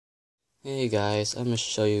Hey guys, I'm gonna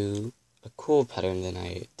show you a cool pattern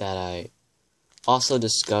that I also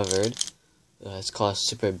discovered. It's called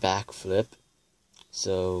super backflip.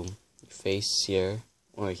 So you face here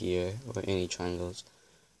or any triangles,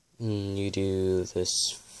 and you do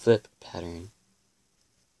this flip pattern.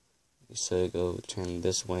 So you go turn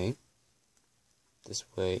this way, that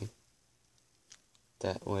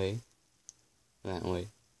way, that way,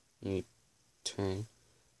 and you turn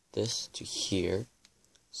this to here.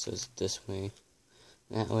 So it's this way,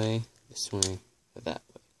 that way, this way, or that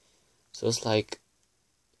way. So it's like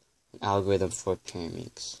an algorithm for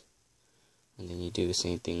pyraminx. And then you do the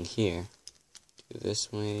same thing here. Do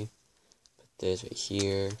this way, put this right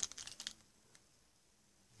here,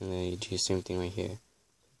 and then you do the same thing right here.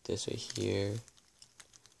 Put this right here,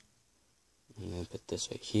 and then put this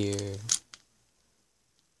right here.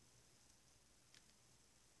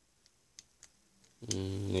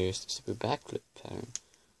 And there's the super backflip pattern.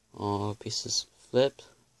 All pieces flip,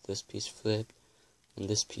 this piece flip, and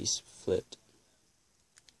this piece flipped.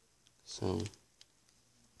 So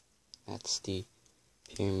that's the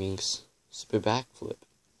pyraminx super backflip.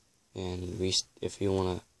 And if you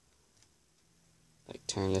wanna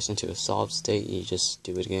turn this into a solid state, you just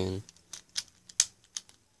do it again,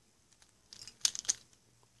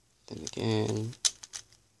 then again,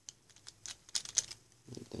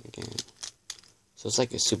 and then again. So it's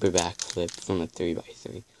like a super backflip from a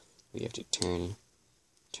 3x3. We have to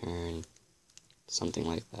turn, something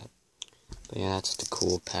like that. But yeah, that's the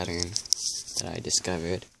cool pattern that I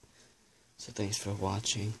discovered. So thanks for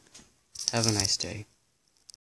watching. Have a nice day.